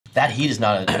That heat is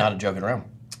not a joking around.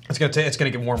 It's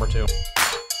gonna get warmer too.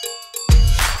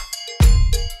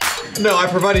 No, I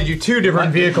provided you 2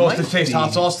 different vehicles to taste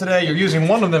hot sauce today. You're using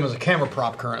one of them as a camera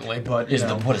prop currently, but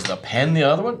what is the pen the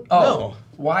other one? Oh, no.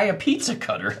 Why a pizza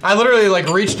cutter? I literally like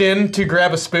reached in to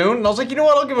grab a spoon, and I was like, you know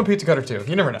what? I'll give him a pizza cutter too.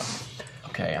 You never know.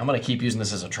 Okay, I'm gonna keep using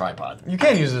this as a tripod. You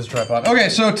can use it as a tripod. Okay,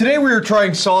 so today we were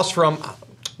trying sauce from,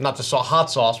 not just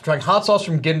hot sauce. We're trying hot sauce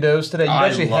from Gindos today.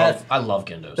 I love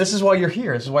Gindos. This is why you're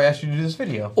here. This is why I asked you to do this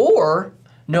video. Or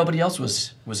nobody else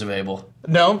was available.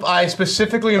 No, I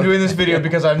specifically am doing this video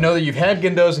because I know that you've had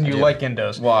Gindos and you like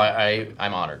Gindos. Well,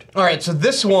 I'm honored. All right, so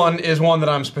this one is one that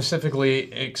I'm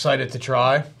specifically excited to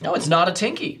try. No, it's not a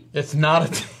Tinky. It's not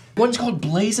a... One's called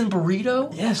Blazing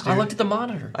Burrito? Yes, dude. I looked at the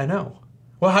monitor. I know.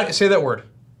 Well, how do you say that word?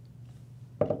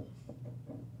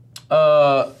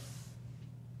 Ocadal.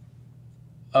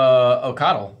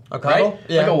 Ocadal? Right?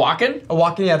 Yeah. Like a walkin'? A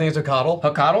walkin', yeah, I think it's Ocadal.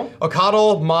 Ocadal?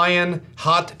 Ocadal Mayan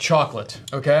hot chocolate,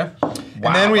 okay? Wow.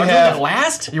 And then we Are have... doing it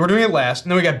last? You were doing it last.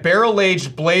 And then we got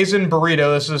barrel-aged Blazing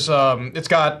Burrito. This is, they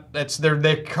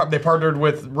partnered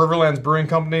with Riverlands Brewing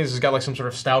Company. This has got like some sort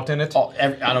of stout in it. Oh,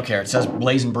 I don't care. It says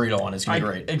Blazing Burrito on it. It's gonna be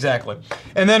great. Exactly.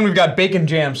 And then we've got bacon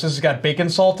jam. So this has got bacon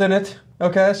salt in it,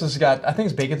 okay? So this has got, I think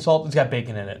it's bacon salt. It's got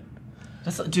bacon in it.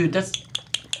 Dude,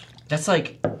 that's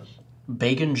like...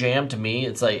 Bacon jam to me,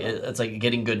 it's like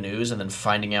getting good news and then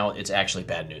finding out it's actually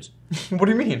bad news. What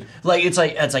do you mean? Like it's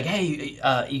like hey,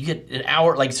 you get an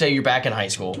hour. Like say you're back in high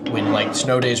school when like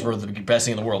snow days were the best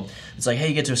thing in the world. It's like hey,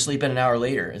 you get to sleep in an hour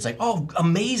later. It's like oh,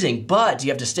 amazing, but you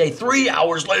have to stay 3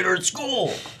 hours later at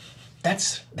school.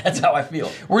 That's how I feel.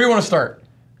 Where do you want to start?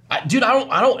 Dude,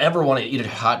 I don't ever want to eat a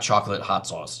hot chocolate hot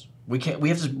sauce. We can't. We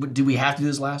have to. Do we have to do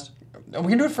this last? We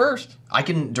can do it first. I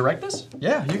can direct this?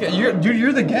 Yeah,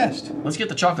 you're the guest. Let's get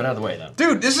the chocolate out of the way, then.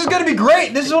 Dude, this is gonna be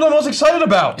great. This is what I'm most excited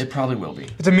about. It probably will be.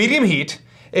 It's a medium heat.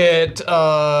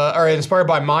 Inspired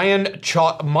by Mayan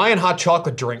hot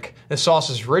chocolate drink. The sauce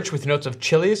is rich with notes of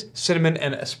chilies, cinnamon,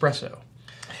 and espresso.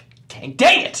 Dang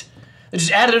it! I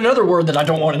just added another word that I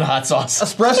don't want in the hot sauce.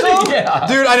 Espresso? Yeah.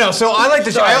 Dude, I know. So I like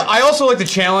to. I also like to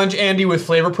challenge Andy with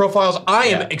flavor profiles. I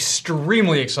am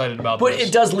extremely excited about this. But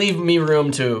it does leave me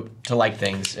room to like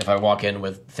things if I walk in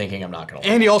with thinking I'm not gonna like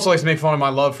Andy also likes to make fun of my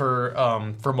love for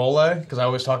mole, because I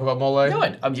always talk about mole. No,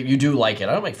 you do like it.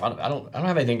 I don't make fun of it. I don't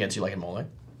have anything against you liking mole.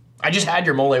 I just had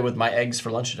your mole with my eggs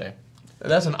for lunch today.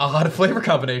 That's an odd flavor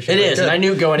combination. It is, and I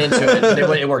knew going into it,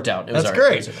 it worked out. It was That's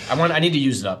great. I need to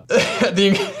use it up.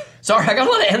 Sorry, I got a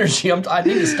lot of energy. I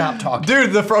need to stop talking.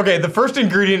 Dude, the first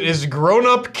ingredient is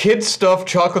grown-up kid stuff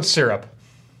chocolate syrup.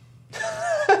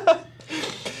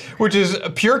 Which is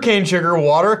pure cane sugar,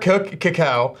 water,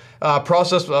 cacao,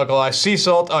 processed alkali, sea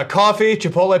salt, coffee,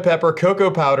 chipotle pepper,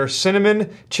 cocoa powder,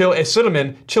 cinnamon, chili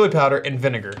powder, and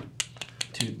vinegar.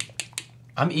 Dude,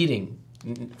 I'm eating.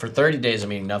 For 30 days,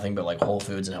 I'm eating nothing but like whole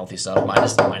foods and healthy stuff,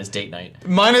 minus date night.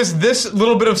 Minus this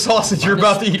little bit of sausage you're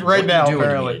about to eat right now,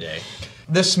 apparently. Today?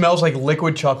 This smells like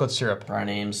liquid chocolate syrup. Brian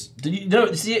Ambs. Did you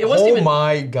know? See, it wasn't even. Oh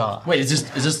my god! Wait, is this?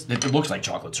 It looks like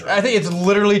chocolate syrup. I think it's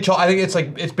literally. I think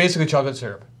it's basically chocolate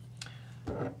syrup.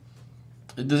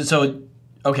 So,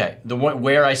 okay, the one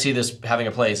where I see this having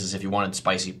a place is if you wanted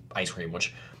spicy ice cream,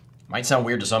 which might sound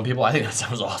weird to some people. I think that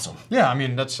sounds awesome. Yeah, I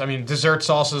mean dessert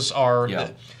sauces are.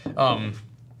 Yeah.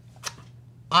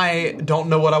 I don't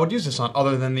know what I would use this on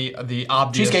other than the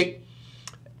obvious cheesecake,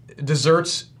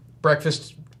 desserts,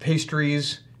 breakfast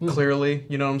pastries. Clearly,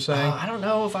 you know what I'm saying. I don't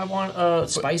know if I want a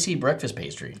spicy breakfast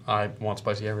pastry. I want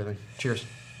spicy everything. Cheers.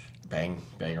 Bang,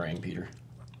 bang, Peter.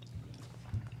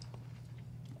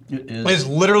 It's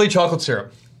literally chocolate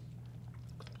syrup.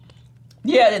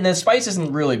 Yeah, and the spice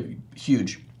isn't really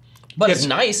huge, but it's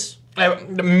nice.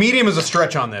 Medium is a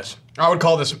stretch on this. I would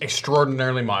call this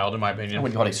extraordinarily mild, in my opinion. I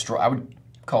wouldn't call it I would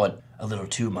call it a little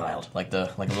too mild, like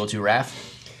a little too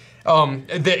raff.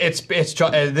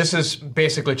 This is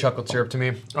basically chocolate syrup to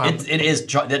me. It is.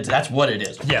 That's what it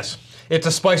is. Yes, it's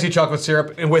a spicy chocolate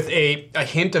syrup with a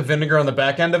hint of vinegar on the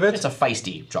back end of it. It's a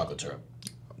feisty chocolate syrup.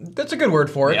 That's a good word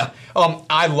for it. Yeah.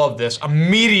 I love this.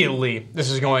 Immediately, this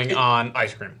is going on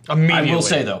ice cream. Immediately. I will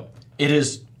say though, it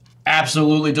is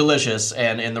absolutely delicious,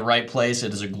 and in the right place,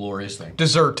 it is a glorious thing.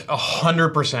 Dessert,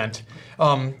 100%.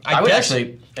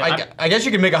 I guess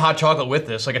you could make a hot chocolate with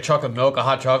this, like a chocolate milk, a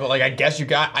hot chocolate. Like I guess you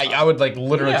got. I would like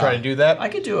literally try to do that. I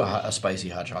could do a spicy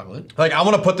hot chocolate. Like I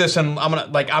want to put this in.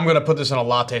 I'm gonna put this in a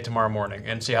latte tomorrow morning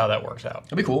and see how that works out.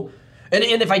 That'd be cool. And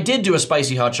if I did do a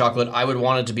spicy hot chocolate, I would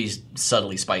want it to be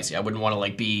subtly spicy. I wouldn't want to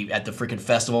like be at the freaking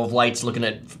Festival of Lights looking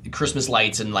at Christmas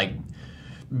lights and like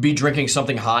be drinking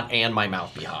something hot and my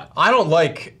mouth be hot. I don't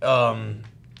like.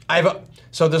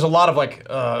 So there's a lot of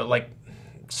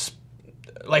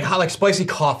like spicy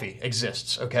coffee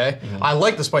exists, okay? I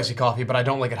like the spicy coffee, but I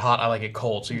don't like it hot, I like it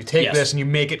cold. So you take this and you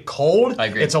make it cold, I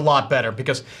agree. it's a lot better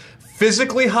because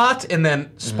physically hot and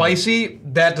then spicy,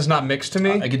 that does not mix to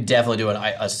me. I could definitely do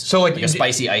a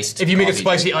spicy iced If you make it coffee.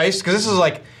 spicy iced, because this is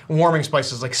like warming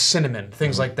spices like cinnamon,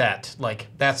 things like that. Like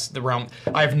that's the realm.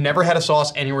 I've never had a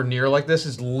sauce anywhere near like this.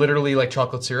 It's literally like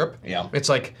chocolate syrup. Yeah. It's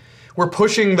like, we're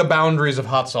pushing the boundaries of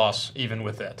hot sauce even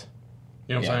with it.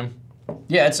 You know what I'm saying?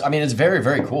 Yeah, it's very,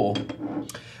 very cool.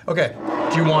 Okay,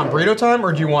 do you want burrito time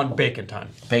or do you want bacon time?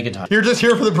 Bacon time. You're just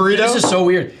here for the burrito? This is so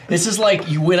weird. This is like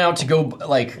you went out to go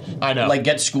like I know. like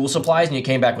get school supplies and you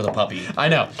came back with a puppy. I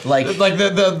know. Like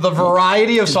the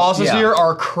variety of sauces here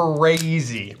are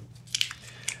crazy.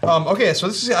 Okay, so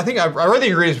this is, I think I read the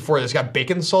ingredients before. It's got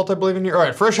bacon salt, I believe, in here. All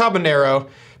right, fresh habanero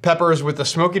peppers with the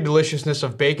smoky deliciousness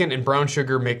of bacon and brown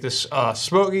sugar make this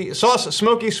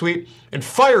smoky, sweet, and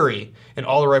fiery in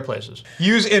all the right places.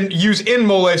 Use in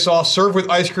mole sauce. Serve with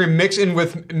ice cream. Mix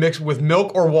with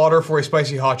milk or water for a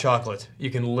spicy hot chocolate.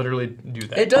 You can literally do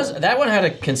that. it does. That one had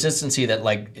a consistency that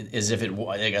like as if it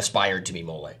like aspired to be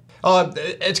mole.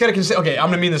 It's got a okay.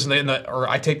 I'm gonna mean this in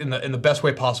the best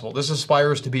way possible. This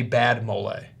aspires to be bad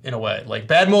mole in a way. Like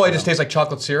bad mole just tastes like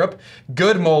chocolate syrup.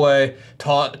 Good mole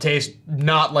tastes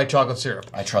not like chocolate syrup.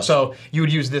 I trust. So you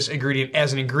would use this ingredient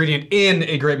as an ingredient in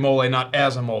a great mole, not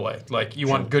as a mole. Like you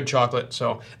want good chocolate,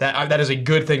 so that is a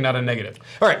good thing, not a negative.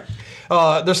 All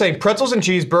right. They're saying pretzels and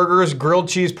cheese, burgers, grilled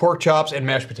cheese, pork chops, and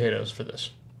mashed potatoes for this.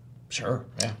 Sure.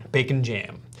 Yeah. Bacon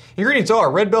jam. Ingredients are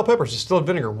red bell peppers, distilled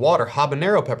vinegar, water,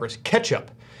 habanero peppers,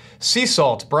 ketchup, sea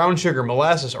salt, brown sugar,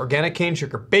 molasses, organic cane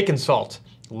sugar, bacon salt.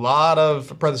 A lot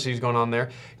of parentheses going on there.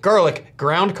 Garlic,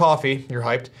 ground coffee, you're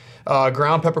hyped,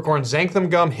 ground peppercorn, xanthan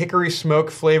gum, hickory smoke,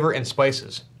 flavor, and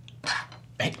spices.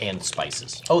 And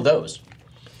spices. Oh, those.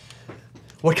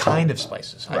 What kind of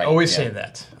spices? I always say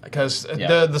that because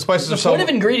the spices are so. The point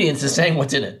of ingredients is saying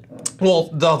what's in it. Well,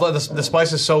 the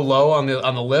spice is so low on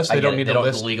the list. They don't need to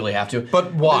list. They don't legally have to.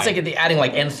 But why? It's like they're adding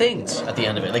like and things at the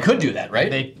end of it. They could do that, right?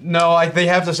 They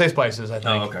have to say spices. I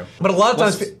think. Oh, okay. But a lot of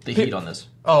What's times the heat on this?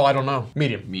 Oh, I don't know.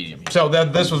 Medium. Medium. So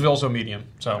this was also medium.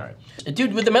 So. All right.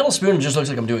 Dude, with the metal spoon, it just looks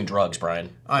like I'm doing drugs, Brian.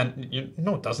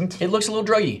 No, it doesn't. It looks a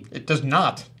little druggy. It does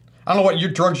not. I don't know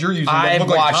what drugs you're using. That I've look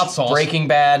like watched hot sauce. Breaking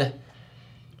Bad.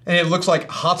 And it looks like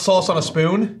hot sauce on a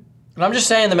spoon? And I'm just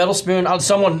saying the metal spoon,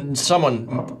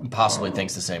 someone possibly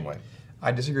thinks the same way.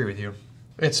 I disagree with you.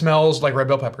 It smells like red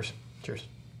bell peppers. Cheers.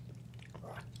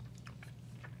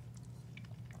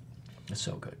 It's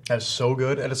so good. That is so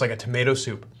good, and it's like a tomato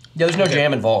soup. Yeah, there's no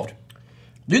jam involved.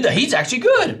 Dude, the heat's actually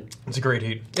good. It's a great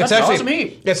heat. That's actually, awesome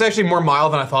heat. It's actually more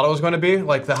mild than I thought it was going to be.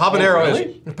 Like the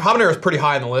habanero habanero is pretty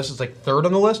high on the list. It's like third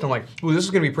on the list. I'm like, ooh, this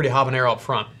is going to be pretty habanero up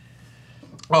front.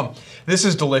 This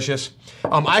is delicious.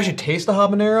 I actually taste the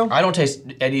habanero. I don't taste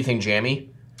anything jammy.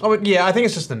 Oh, but yeah, I think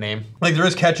it's just the name. Like there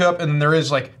is ketchup and then there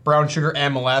is like brown sugar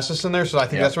and molasses in there, so I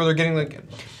think that's where they're getting like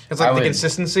it's like the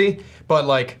consistency. But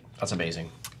like that's amazing.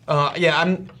 Yeah,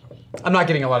 I'm not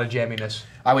getting a lot of jamminess.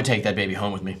 I would take that baby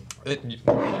home with me.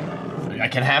 I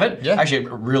can have it? Yeah. Actually,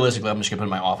 realistically, I'm just gonna put it in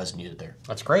my office and use it there.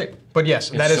 That's great. But yes,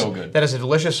 so good. That is a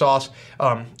delicious sauce.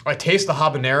 I taste the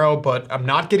habanero, but I'm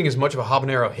not getting as much of a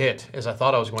habanero hit as I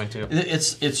thought I was going to.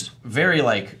 It's very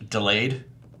like delayed,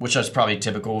 which is probably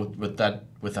typical with the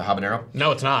habanero.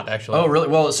 No, it's not actually. Oh, really?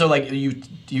 Well, so like you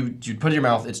put it in your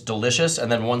mouth, it's delicious,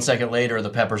 and then 1 second later, the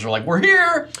peppers are like, "We're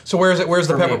here." So where's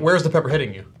the pepper? Where's the pepper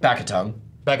hitting you? Back of tongue.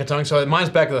 Back of tongue. So mine's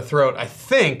back of the throat. I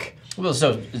think. Well,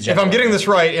 so if I'm getting this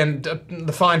right, and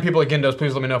the fine people at Gindos,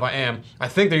 please let me know if I am. I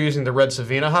think they're using the red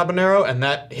Savina habanero, and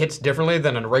that hits differently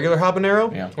than a regular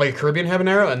habanero, like a Caribbean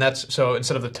habanero, and that's so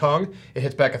instead of the tongue, it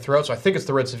hits back a throat. So I think it's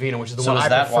the red Savina, which is the one I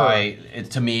prefer. So is that why,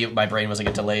 to me, my brain was like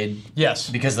a delayed? Yes,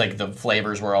 because like the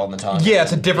flavors were all in the tongue. Yeah,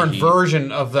 it's a different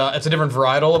version of it's a different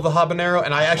varietal of the habanero,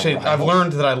 and I've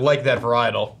learned that I like that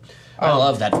varietal. I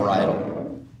love that varietal.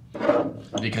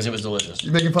 Because it was delicious.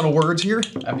 You're making fun of words here?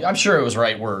 I'm sure it was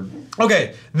right word.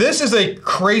 Okay, this is a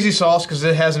crazy sauce because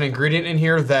it has an ingredient in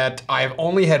here that I've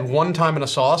only had one time in a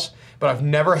sauce, but I've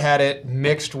never had it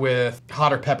mixed with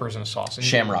hotter peppers in a sauce.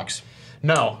 Shamrocks.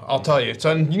 No, I'll tell you.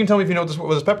 So you can tell me if you know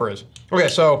what this pepper is. Okay,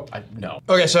 so no.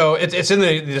 Okay, so it's in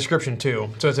the description too.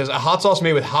 So it says a hot sauce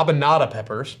made with habanada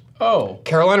peppers. Oh.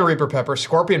 Carolina Reaper pepper,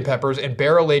 scorpion peppers, and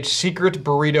barrel-aged secret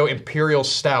burrito imperial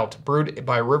stout brewed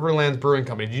by Riverlands Brewing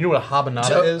Company. Do you know what a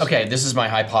habanada is? Okay, this is my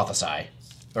hypothesi,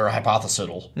 or a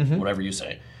hypothesital, whatever you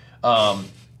say.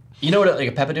 You know what like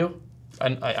a peppadew?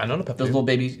 I know the peppadew. Those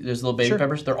little baby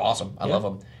peppers. They're awesome. I love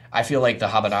them. I feel like the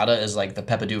habanada is like the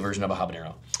peppadew version of a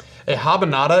habanero. A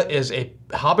habanada is a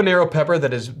habanero pepper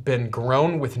that has been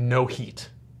grown with no heat.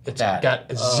 It's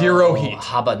got 0 heat.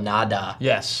 Habanada.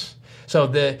 Yes. So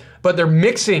but they're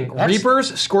mixing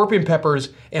Reapers, scorpion peppers,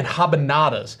 and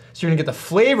habanadas. So you're gonna get the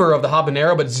flavor of the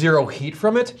habanero, but 0 heat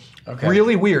from it. Okay.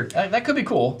 Really weird. That could be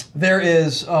cool. There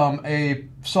is a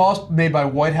sauce made by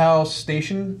White House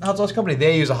Station Hot Sauce Company.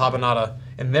 They use a habanada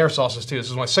in their sauces too. This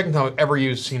is my second time I've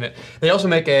ever seen it. They also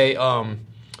make a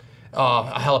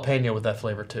jalapeno with that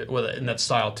flavor too, in that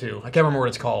style too. I can't remember what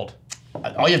it's called.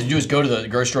 All you have to do is go to the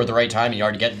grocery store at the right time, and you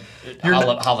already get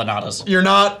habanadas. You're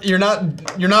not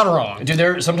wrong. Dude,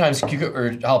 there sometimes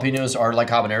jalapenos are like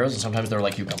habaneros, and sometimes they're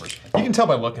like cucumbers. You can tell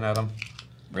by looking at them.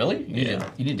 Really? You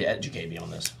need to educate me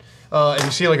on this. And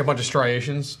you see like a bunch of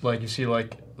striations, like you see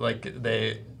like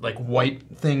white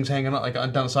things hanging out like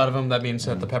down the side of them. That means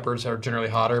that the peppers are generally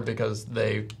hotter because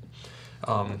they.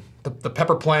 The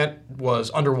pepper plant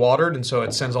was underwatered, and so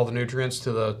it sends all the nutrients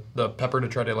to the pepper to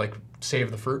try to like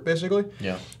save the fruit, basically.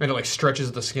 Yeah. And it like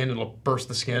stretches the skin, it'll burst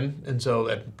the skin, and so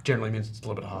that generally means it's a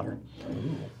little bit hotter.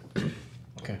 Ooh.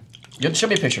 Okay. You have to show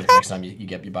me a picture next time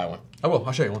you buy one. I will.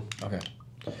 I'll show you one. Okay.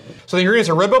 So the ingredients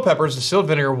are red bell peppers, distilled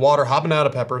vinegar, water,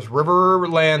 habanada peppers,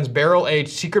 Riverland's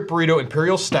barrel-aged secret burrito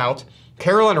imperial stout,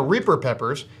 Carolina Reaper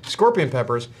peppers, scorpion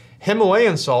peppers,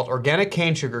 Himalayan salt, organic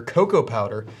cane sugar, cocoa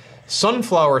powder,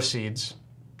 sunflower seeds,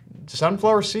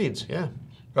 yeah,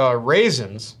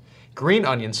 raisins, green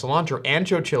onions, cilantro,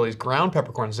 ancho chilies, ground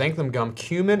peppercorn, xanthan gum,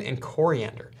 cumin, and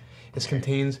coriander. This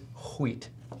contains wheat.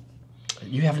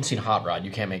 You haven't seen Hot Rod.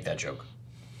 You can't make that joke.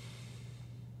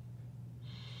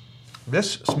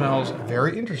 This smells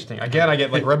very interesting. Again, I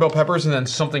get like red bell peppers and then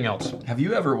something else. Have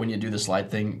you ever, when you do the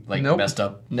slide thing, like messed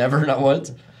up? Never, not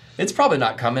once? It's probably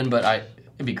not coming, but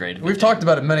it'd be great. We've talked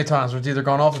about it many times. It's either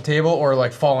gone off the table or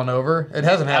like fallen over. It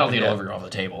hasn't happened yet. I don't think it'll ever go off the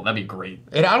table. That'd be great.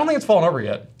 I don't think it's fallen over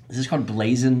yet. This is called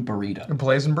Blazin' Burrito.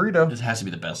 Blazin' Burrito. This has to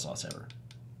be the best sauce ever.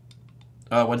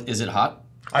 What is it hot?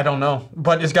 I don't know,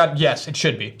 but it's got it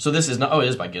should be. So this is not. Oh, it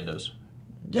is by Gindos.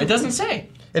 Yeah. It doesn't say.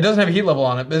 It doesn't have a heat level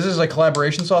on it. This is like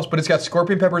collaboration sauce, but it's got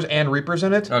scorpion peppers and Reapers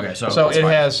in it. Okay, so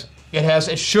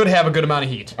it should have a good amount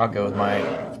of heat. I'll go with my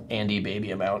Andy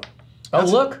Baby amount. Oh,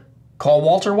 look, call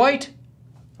Walter White.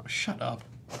 Oh, shut up.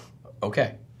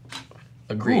 Okay,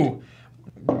 agreed. Ooh,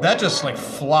 that just like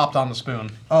flopped on the spoon.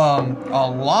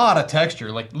 A lot of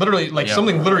texture, like literally,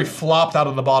 something literally flopped out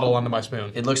of the bottle onto my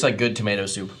spoon. It looks like good tomato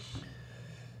soup.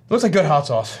 It looks like good hot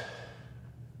sauce.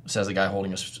 Says the guy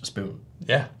holding a spoon.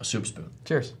 Yeah. A soup spoon.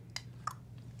 Cheers.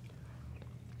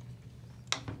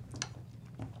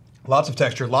 Lots of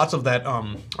texture, lots of that,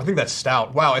 I think that's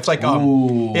stout. Wow, it's like,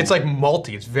 it's like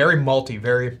malty. It's very malty,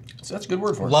 very... So that's a good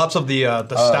word for it. Lots of the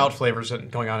stout flavors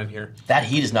going on in here. That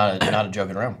heat is not a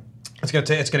joking around. It's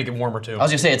gonna get warmer too. I was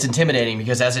gonna say it's intimidating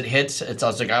because as it hits, I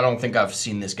was like, I don't think I've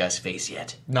seen this guy's face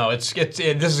yet. No, this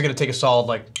is gonna take a solid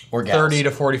like 30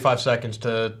 to 45 seconds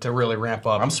to really ramp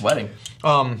up. I'm sweating.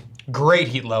 Great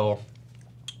heat level.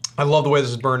 I love the way this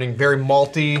is burning. Very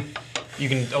malty. You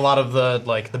can a lot of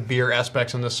the beer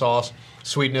aspects in this sauce,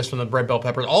 sweetness from the red bell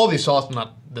peppers. All of these sauces,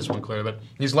 not this one clearly, but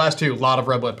these last two, a lot of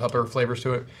red bell pepper flavors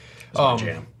to it. That's my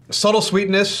jam. Subtle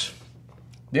sweetness.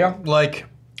 Yeah, like.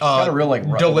 Got a real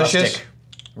delicious.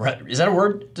 Rustic. Is that a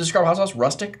word to describe hot sauce?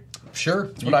 Rustic?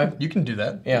 Sure. You can do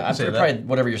that. Yeah, I'm probably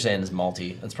whatever you're saying is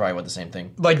malty. That's probably what the same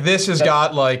thing. Like this has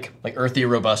got like earthy,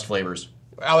 robust flavors.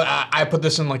 I put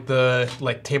this in like the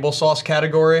table sauce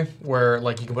category where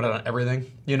like you can put it on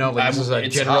everything. You know, like this is a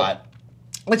general. Hot.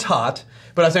 It's hot,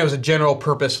 but I think it was a general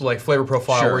purpose like flavor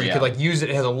profile where you could like use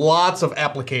it. It has lots of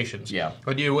applications. Yeah,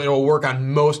 but it will work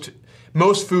on most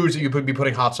foods that you would be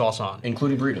putting hot sauce on.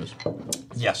 Including burritos.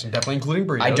 Yes, and definitely including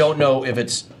burritos. I don't know if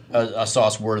it's a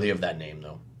sauce worthy of that name,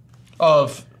 though.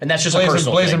 And that's just a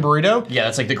personal Blazin' thing. Burrito? Yeah,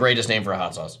 that's like the greatest name for a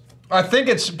hot sauce. I think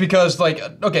it's because, like,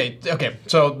 okay,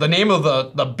 so the name of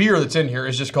the beer that's in here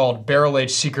is just called Barrel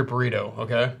Aged Secret Burrito,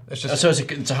 okay? It's just so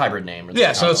it's a hybrid name.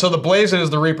 Yeah, so the Blazin' is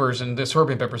the Reapers and the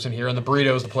scorpion peppers in here, and the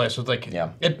burrito is the place. So it's like,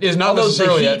 it is not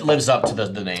necessarily the heat lives up to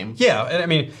the name. Yeah, and I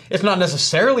mean, it's not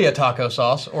necessarily a taco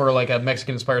sauce or like a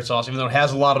Mexican-inspired sauce, even though it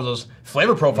has a lot of those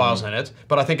flavor profiles in it,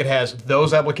 but I think it has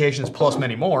those applications plus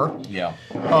many more. Yeah.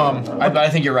 I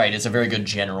think you're right. It's a very good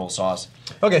general sauce.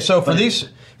 Okay, so for these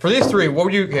three, what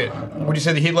would you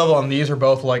say the heat level on these are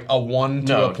both like a 1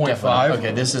 to a 0.5?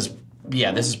 Okay, this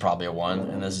is probably a 1,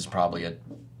 and this is probably a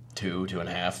 2,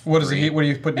 2.5. What is the heat? What do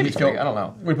you put the heat scale? I don't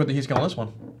know. What do you put the heat scale on this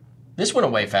one? This went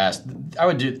away fast. I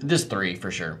would do this 3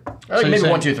 for sure. Like maybe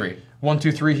 1, 2, 3. 1,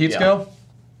 2, 3 heat scale?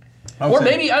 Or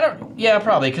maybe, I don't,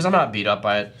 probably, because I'm not beat up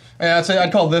by it. Yeah,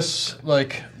 I'd call this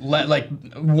like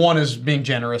 1 is being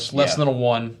generous, less than a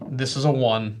 1. This is a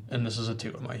 1, and this is a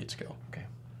 2 on my heat scale. Okay.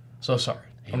 So sorry.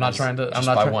 I'm not trying to. Just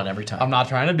buy one every time. I'm not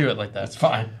trying to do it like that. It's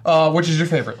fine. Which is your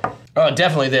favorite?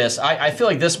 Definitely this. I feel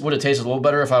like this would have tasted a little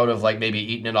better if I would have like maybe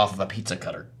eaten it off of a pizza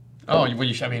cutter. Oh, well,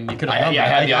 you could have done that. I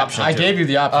had the option. I gave you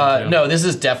the option. No, this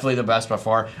is definitely the best by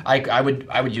far. I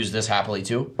would use this happily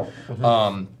too.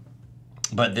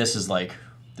 But this is like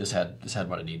this had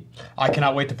what I need. I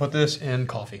cannot wait to put this in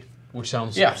coffee, which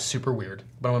sounds super weird.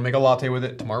 But I'm gonna make a latte with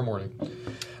it tomorrow morning.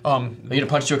 Are you gonna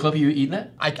punch to a clip of you eating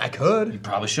that? I could. You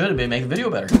probably should. It'd make the video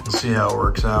better. Let's see how it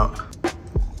works out.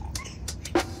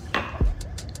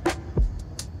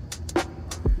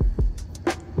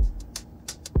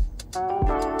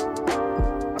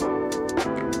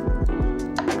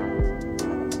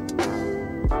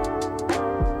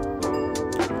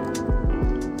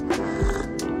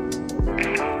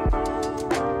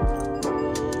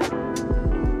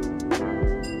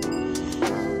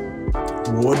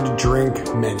 Would drink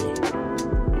many.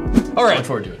 All right. Look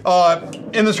forward to it.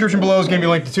 In the description below is going to be a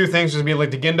link to two things. There's going to be a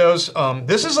link to Gindos.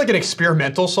 This is like an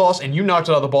experimental sauce, and you knocked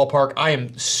it out of the ballpark. I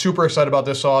am super excited about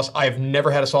this sauce. I've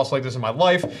never had a sauce like this in my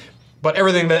life, but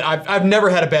everything that I've never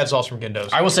had a bad sauce from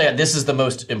Gindos. I will say this is the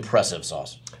most impressive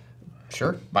sauce.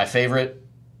 Sure. My favorite.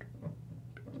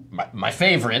 My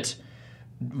favorite.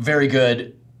 Very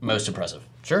good. Most impressive.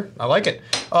 Sure, I like it.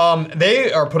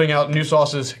 They are putting out new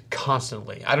sauces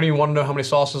constantly. I don't even want to know how many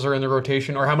sauces are in the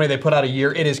rotation or how many they put out a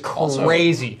year. It is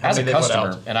crazy how as many a they put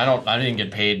customer, out. and I didn't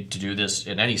get paid to do this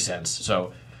in any sense.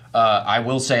 So I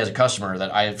will say as a customer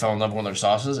that I fell in love with one of their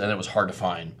sauces, and it was hard to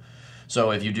find. So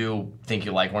if you do think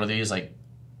you like one of these, like,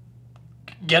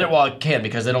 get it while it can,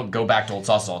 because they don't go back to old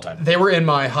sauces all the time. They were in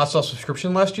my hot sauce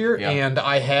subscription last year, Yeah. and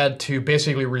I had to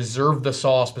basically reserve the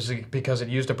sauce because it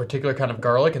used a particular kind of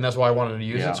garlic, and that's why I wanted to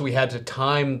use it. So we had to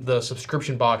time the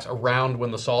subscription box around when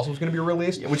the sauce was going to be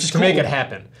released, which is to make it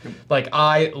happen. Like,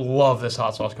 I love this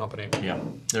hot sauce company. Yeah,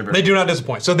 they do not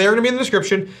disappoint. So they're going to be in the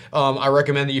description. I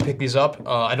recommend that you pick these up.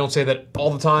 I don't say that all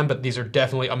the time, but these are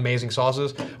definitely amazing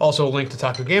sauces. Also, a link to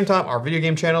Taco Game Time, our video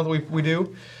game channel that we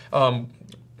do.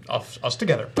 Us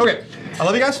together. Okay, I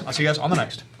love you guys. I'll see you guys on the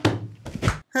next.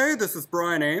 Hey, this is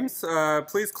Brian Ames.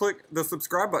 Please click the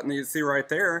subscribe button that you see right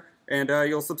there, and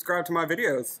you'll subscribe to my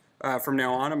videos. From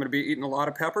now on, I'm going to be eating a lot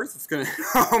of peppers. It's going to,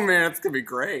 oh man, it's going to be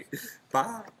great.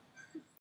 Bye.